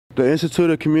The Institute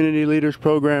of Community Leaders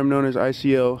program, known as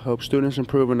ICL, helps students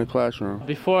improve in the classroom.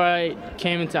 Before I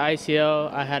came into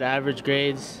ICL, I had average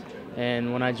grades,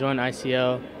 and when I joined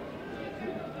ICL,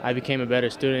 I became a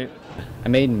better student. I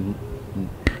made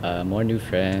more new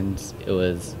friends.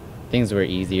 Things were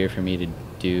easier for me to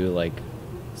do, like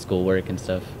schoolwork and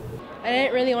stuff. I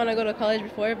didn't really want to go to college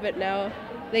before, but now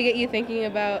they get you thinking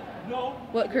about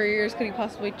what careers could you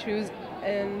possibly choose,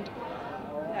 and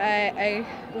I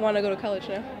want to go to college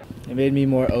now. It made me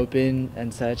more open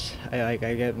and such.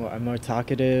 I'm more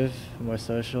talkative, more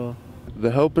social.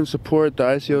 The help and support the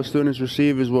ICL students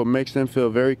receive is what makes them feel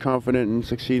very confident in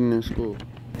succeeding in school.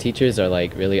 Teachers are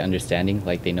like really understanding,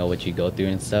 like they know what you go through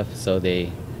and stuff, so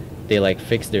they like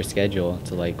fix their schedule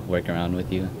to like work around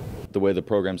with you. The way the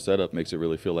program's set up makes it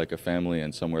really feel like a family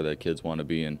and somewhere that kids want to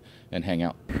be and hang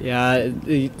out. Yeah,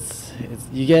 the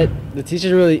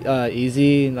teachers are really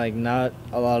easy. Like not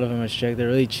a lot of them are strict. They're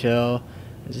really chill.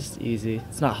 It's just easy.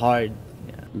 It's not hard.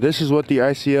 Yeah. This is what the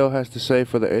ICL has to say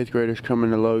for the 8th graders coming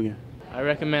to Logan. I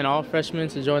recommend all freshmen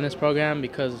to join this program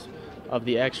because of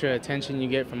the extra attention you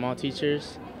get from all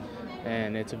teachers,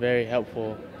 and it's a very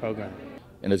helpful program.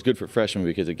 And it's good for freshmen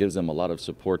because it gives them a lot of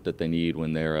support that they need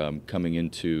when they're coming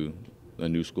into a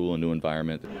new school, a new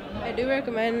environment. I do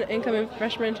recommend incoming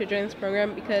freshmen to join this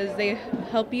program because they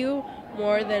help you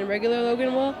more than regular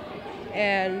Logan will,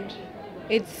 and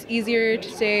it's easier to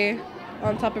stay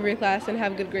on top of your class and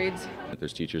have good grades.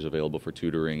 There's teachers available for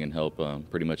tutoring and help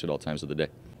pretty much at all times of the day.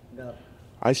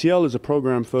 ICL is a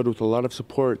program filled with a lot of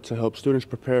support to help students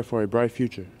prepare for a bright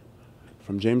future.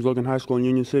 From James Logan High School in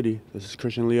Union City, this is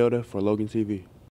Christian Leota for Logan TV.